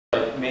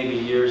maybe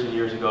years and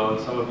years ago,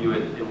 and some of you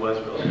it was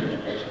really years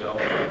and years ago.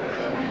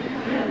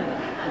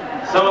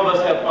 Some of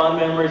us have fond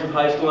memories of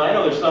high school, and I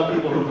know there's some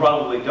people who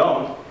probably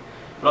don't,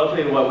 but I'll tell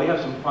you what, we have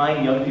some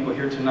fine young people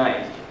here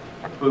tonight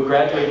who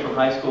graduated from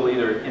high school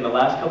either in the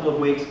last couple of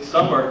weeks.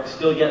 Some are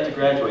still yet to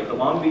graduate. The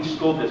Long Beach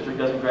School District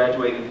doesn't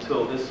graduate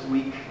until this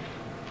week.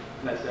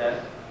 Isn't that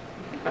sad?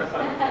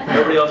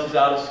 Everybody else is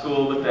out of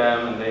school with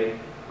them, and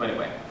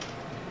anyway.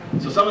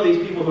 So some of these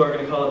people who are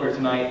going to call up here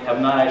tonight have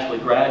not actually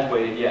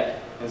graduated yet,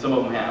 and some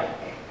of them have.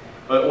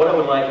 But what I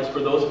would like is for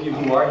those of you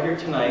who are here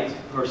tonight,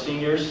 who are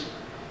seniors,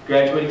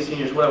 graduating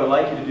seniors, what I would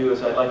like you to do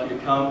is I'd like you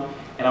to come,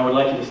 and I would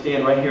like you to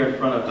stand right here in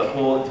front of the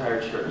whole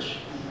entire church.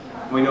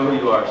 We know who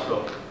you are,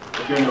 so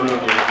if you're in the room, I'd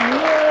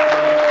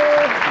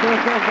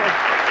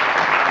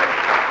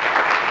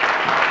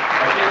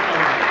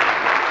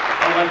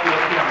like you to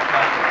stand on the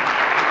platform.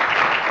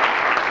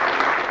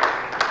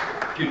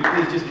 If you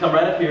please just come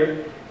right up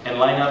here and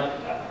line up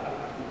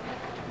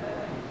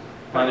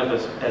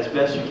as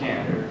best you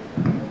can.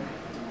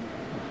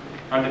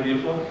 Aren't they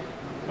beautiful?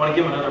 Want to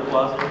give them another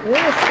applause?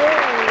 Yes, sir.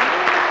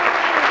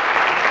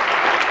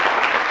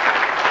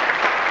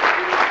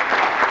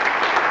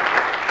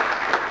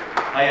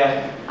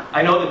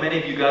 I know that many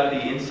of you got the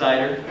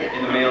Insider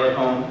in the mail at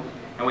home,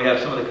 and we have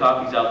some of the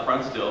copies out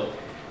front still.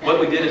 What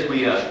we did is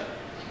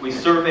we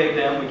surveyed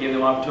them, we gave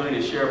them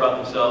opportunity to share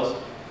about themselves.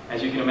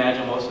 As you can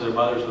imagine, most of their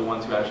mothers are the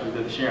ones who actually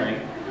did the sharing.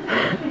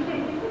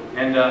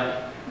 And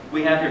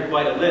we have here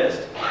quite a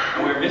list,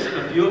 and we're missing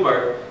a few of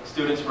our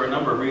students for a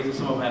number of reasons.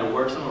 Some of them had to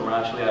work, some of them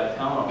are actually out of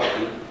town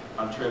already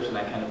on trips and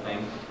that kind of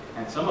thing.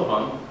 And some of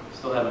them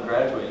still haven't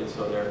graduated,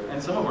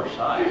 and some of them are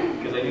shy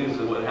because they knew this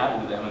is what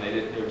happened to them and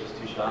they were just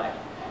too shy.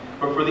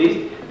 But for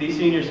these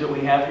seniors that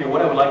we have here,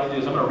 what I would like to do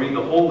is I'm going to read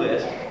the whole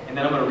list, and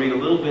then I'm going to read a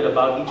little bit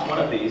about each one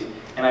of these.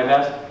 And I've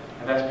asked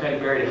Patty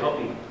Berry to help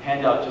me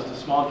hand out just a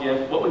small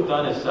gift. What we've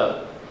done is,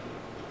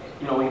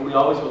 we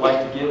always would like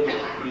to give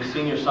these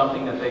seniors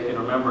something that they can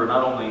remember,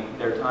 not only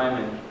their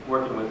time in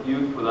working with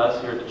youth with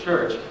us here at the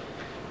church,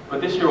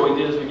 but this year what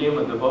we did is we gave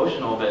them a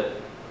devotional that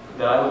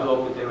I would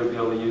hope that they would be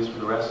able to use for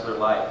the rest of their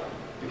life.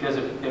 Because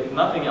if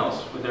nothing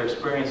else, with their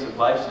experience at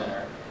Life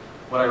Center,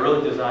 what I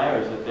really desire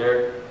is that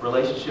their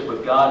relationship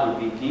with God would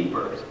be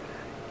deeper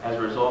as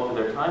a result of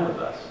their time with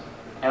us.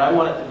 And I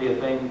want it to be a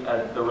thing,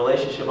 the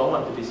relationship, I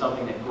want it to be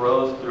something that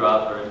grows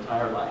throughout their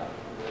entire life.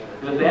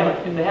 Because if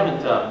they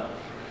haven't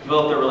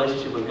developed their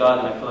relationship with God,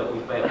 then I feel like we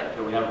failed,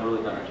 that we haven't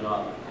really done our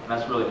job. And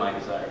that's really my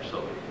desire.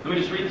 So let me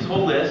just read this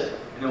whole list,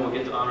 and then we'll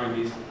get to honoring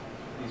these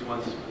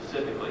ones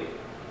specifically.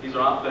 These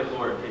are alphabetical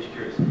order, in case you're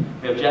curious.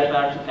 We have Jeff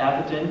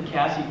Atherton,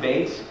 Cassie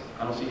Bates,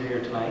 I don't see her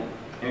here tonight.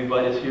 Amy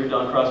Budd is here,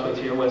 Don Croswhite's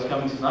here, Wes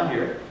Cummings is not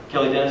here.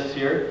 Kelly Dennis is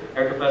here,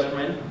 Erica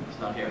Festerman is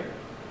not here.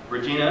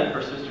 Regina,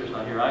 her sister, is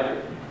not here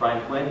either.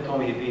 Brian Flynn told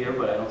me he'd be here,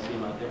 but I don't see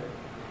him out there.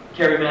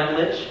 Carrie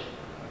Matalich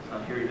is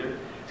not here either.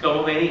 Scott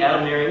Mulvaney,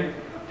 Adam Nearing,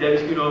 Debbie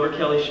Schoonover,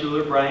 Kelly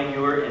Schuler, Brian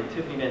Ewer, and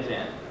Tiffany Van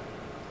Zandt.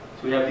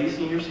 So we have these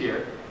seniors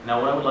here. Now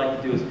what I would like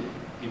to do is,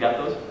 you got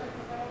those?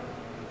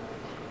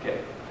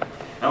 Okay.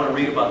 Now I want to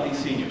read about these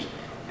seniors.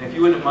 And if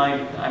you wouldn't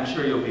mind, I'm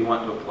sure you'll be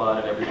wanting to applaud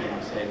at everything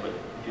we say, but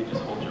if you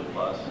just hold your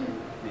applause at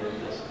the end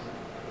of this.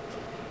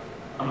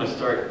 I'm going to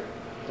start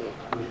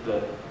with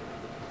the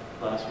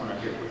last one right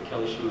here, with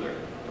Kelly Schuler.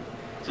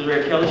 It says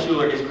right, Kelly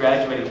Schuler is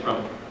graduating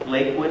from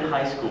Lakewood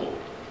High School.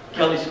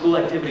 Kelly's school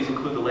activities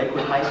include the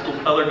Lakewood High School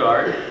Color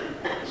Guard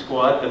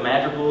Squad, the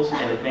Madrigals,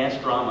 and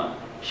Advanced Drama.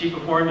 She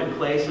performed in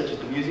plays such as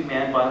The Music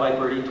Man, Bye Bye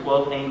Birdie,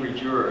 12 Angry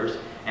Jurors,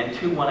 and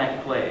 2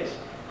 one-act plays.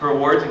 Her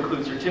awards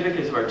include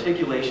certificates of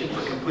articulation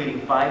for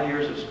completing 5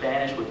 years of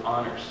Spanish with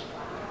honors.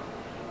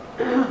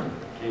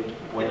 Okay,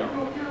 bueno.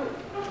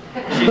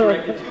 She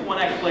directed 2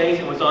 one-act plays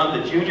and was on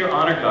the Junior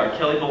Honor Guard.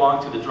 Kelly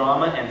belonged to the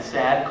Drama and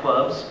SAD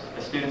clubs,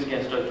 as Students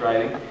Against Drunk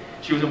Driving.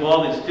 She was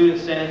involved in Student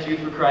Senate's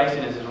Youth for Christ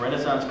and is a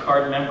Renaissance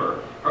Card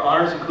member. Her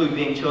honors include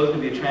being chosen to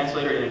be a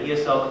translator in an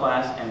ESL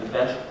class and the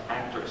Best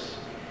Actress.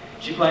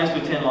 She plans to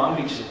attend Long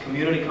Beach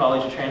Community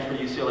College and transfer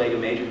to UCLA to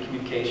major in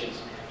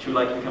communications. She would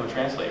like to become a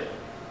translator.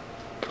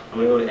 I'm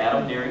going to go to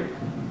Adam Nearing.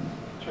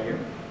 It's right here.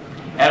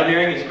 Adam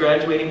Nearing is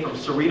graduating from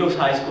Cerritos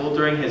High School.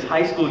 During his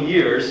high school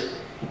years,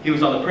 he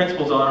was on the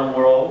principal's honor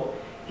roll.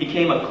 He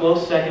came a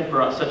close second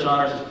for such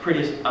honors as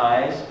Prettiest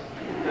Eyes.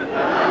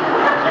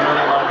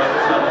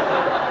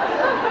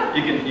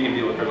 You can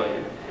deal with her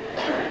later.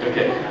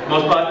 Okay.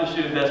 Most popular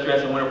student, best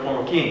dressed, and winter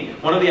former king.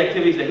 One of the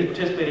activities that he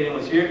participated in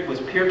was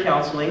peer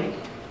counseling.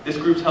 This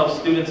group helps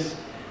students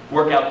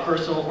work out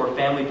personal or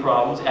family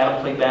problems.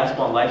 Adam played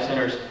basketball on Life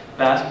Center's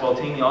basketball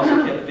team. He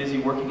also kept busy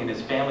working in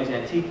his family's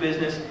antique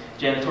business,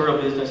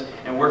 janitorial business,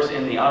 and works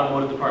in the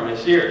automotive department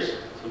of Sears.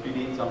 So if you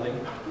need something.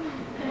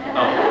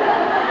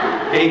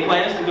 Oh. Okay, he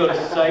plans to go to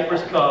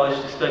Cypress College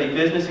to study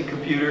business and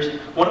computers.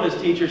 One of his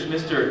teachers,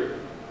 Mr.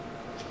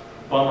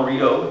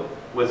 Bomarito,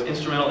 was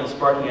instrumental in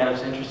sparking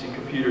Adam's interest in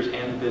computers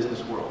and the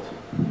business world.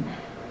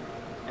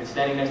 And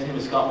standing next to him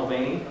is Scott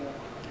Mulvaney.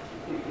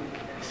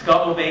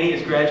 Scott Mulvaney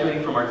is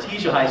graduating from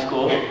Artesia High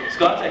School.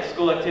 Scott's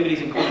school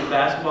activities included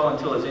basketball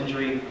until his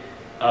injury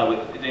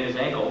in his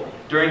ankle.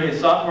 During his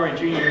sophomore and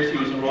junior years, he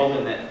was enrolled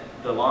in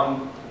the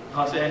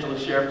Los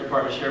Angeles Sheriff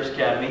Department Sheriff's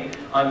Academy.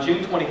 On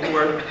June 27,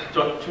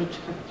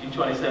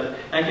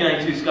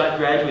 1992, Scott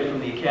graduated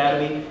from the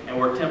Academy and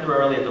worked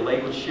temporarily at the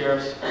Lakewood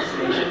Sheriff's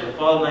Station. In the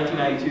fall of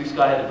 1992,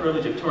 Scott had the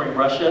privilege of touring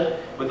Russia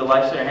with the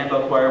Life Center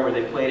Handbell Choir, where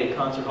they played in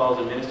concert halls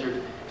and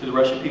ministered to the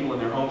Russian people in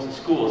their homes and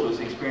schools. It was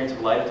the experience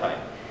of a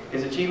lifetime.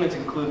 His achievements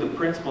include the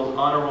Principal's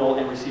Honor Roll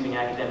and receiving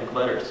academic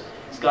letters.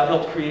 Scott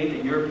helped create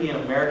the European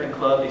American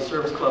Club, a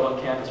service club on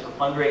campus for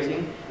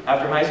fundraising.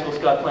 After high school,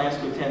 Scott plans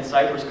to attend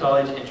Cypress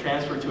College and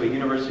transfer to a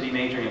university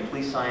majoring in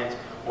police science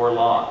or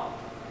law.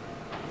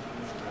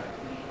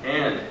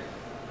 And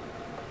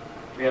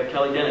we have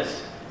Kelly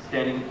Dennis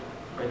standing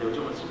right there. Would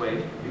you want to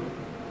wave?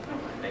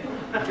 Thank you.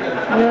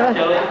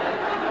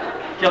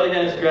 Kelly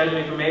Dennis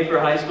graduated from Mayfair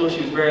High School.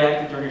 She was very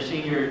active during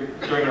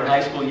her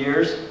high school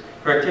years.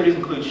 Her activities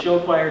include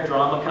show choir,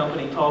 drama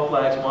company, tall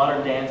flags,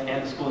 modern dance,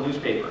 and the school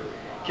newspaper.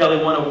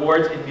 Kelly won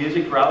awards in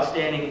music for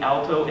Outstanding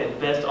Alto and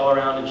Best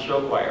All-Around in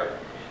Show Choir.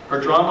 Her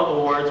drama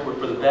awards were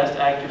for the Best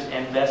Actress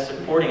and Best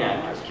Supporting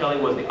Actress. Kelly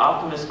was the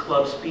Optimist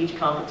Club Speech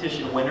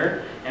Competition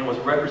winner and was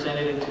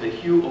representative to the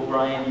Hugh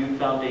O'Brien Youth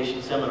Foundation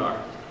Seminar.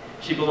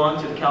 She belonged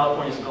to the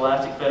California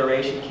Scholastic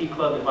Federation, Key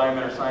Club,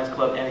 Environmental Science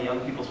Club, and the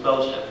Young People's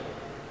Fellowship,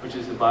 which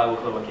is the Bible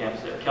club on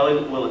campus there. Kelly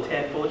will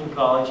attend Fullerton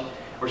College,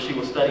 where she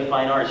will study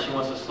fine arts. She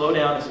wants to slow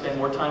down and spend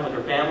more time with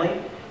her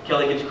family.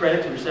 Kelly gives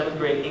credit to her 7th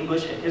grade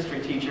English and history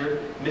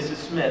teacher, Mrs.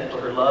 Smith, for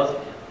her love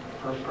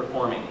for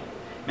performing.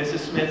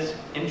 Mrs. Smith's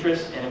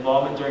interest and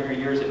involvement during her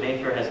years at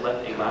Mayfair has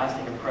left a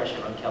lasting impression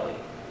on Kelly.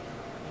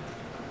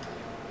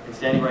 And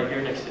standing right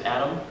here next to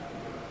Adam,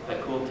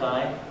 that cool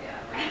tie,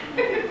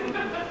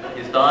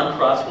 is Don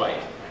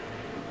Croswhite.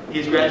 He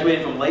has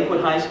graduated from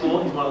Lakewood High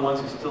School. He's one of the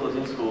ones who still is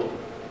in school.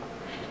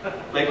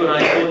 Lakewood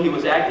High School. He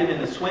was active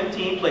in the swim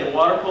team, played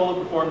water polo,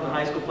 performed in the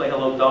high school play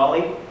Hello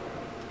Dolly.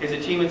 His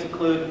achievements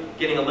include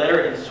getting a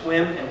letter in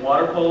swim and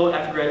water polo.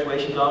 After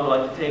graduation, Don would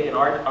like to take an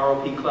art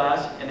ROP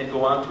class and then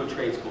go on to a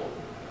trade school.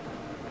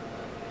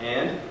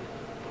 And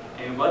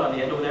Amy Butt on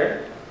the end over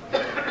there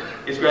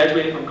is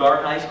graduating from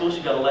Gar High School.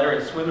 She got a letter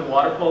in swim and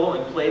water polo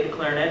and played the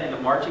clarinet in the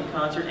marching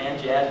concert and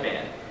jazz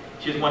band.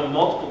 She has won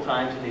multiple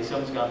times in the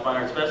Assembly's of God Fine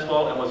Arts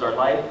Festival and was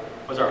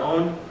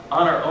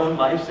on our own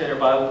Life Center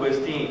Bible Quiz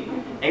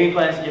team. Amy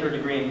plans to get her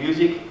degree in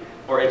music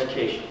or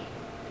education.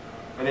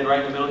 And then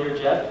right in the middle here,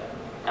 Jeff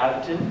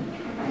Atherton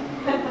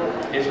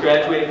is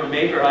graduating from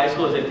Mayfair High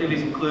School. His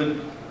activities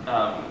include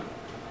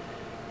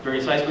during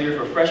his high school years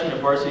were freshman in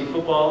varsity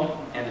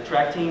football and the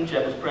track team.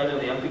 Jeff was president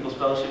of the Young People's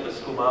Fellowship at the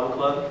School Bible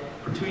Club.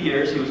 For 2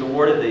 years, he was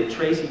awarded the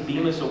Tracy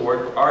Bemis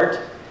Award for Art,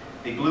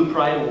 the Blue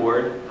Pride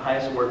Award, the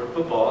highest award for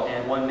football,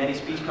 and won many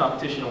speech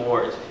competition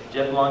awards.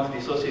 Jeff belonged to the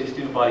Associated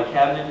Student Body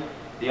Cabinet,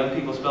 the Young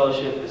People's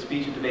Fellowship, the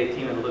Speech and Debate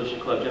Team, and the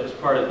Literature Club. Jeff was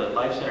part of the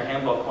Life Center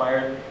Handball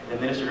Choir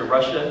that ministered in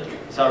Russia.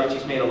 His outreach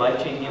has made a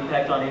life-changing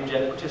impact on him.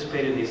 Jeff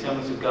participated in the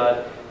Assemblies of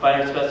God Fine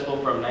Arts Festival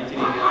from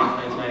 1989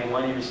 to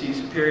 1991. He received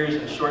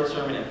superiors in short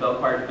sermon and bell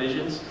choir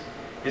divisions.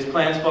 His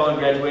plans following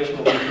graduation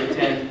will be to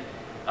attend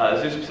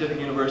Zeus Pacific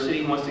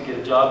University. He wants to get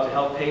a job to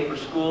help pay for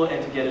school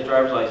and to get his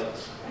driver's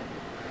license.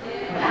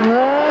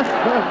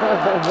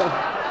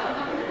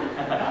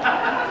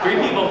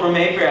 3 people from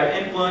Mayfair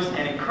have influenced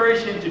and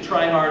encouraged him to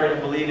try harder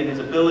and believe in his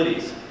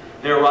abilities.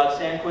 They are Rod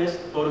Sandquist,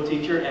 photo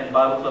teacher and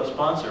Bible Club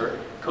sponsor,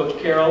 Coach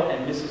Carroll,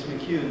 and Mrs.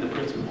 McCune, the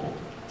principal.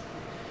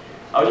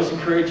 I would just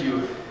encourage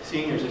you,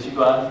 seniors, as you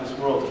go out into this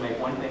world, to make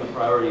one thing a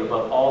priority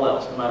above all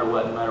else, no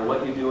matter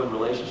what you do in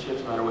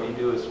relationships, no matter what you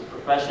do as a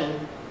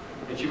profession,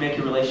 that you make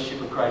your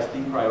relationship with Christ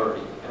the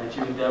priority, and that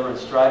you endeavor and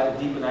strive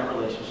to deepen that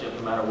relationship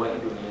no matter what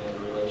you do in any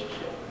other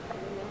relationship.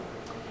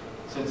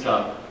 Since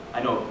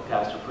I know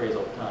Pastor prays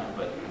all the time,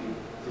 but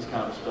this is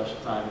kind of a special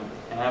time,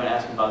 and I haven't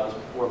asked him about this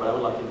before, but I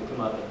would like him to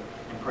come up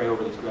and pray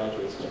over these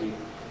graduates as we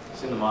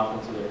send them off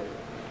into their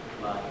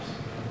lives.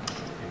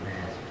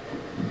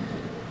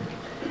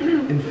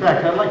 In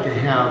fact, I'd like to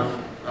have,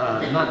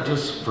 not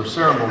just for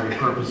ceremony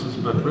purposes,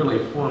 but really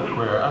for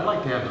prayer, I'd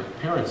like to have the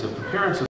parents, if the parents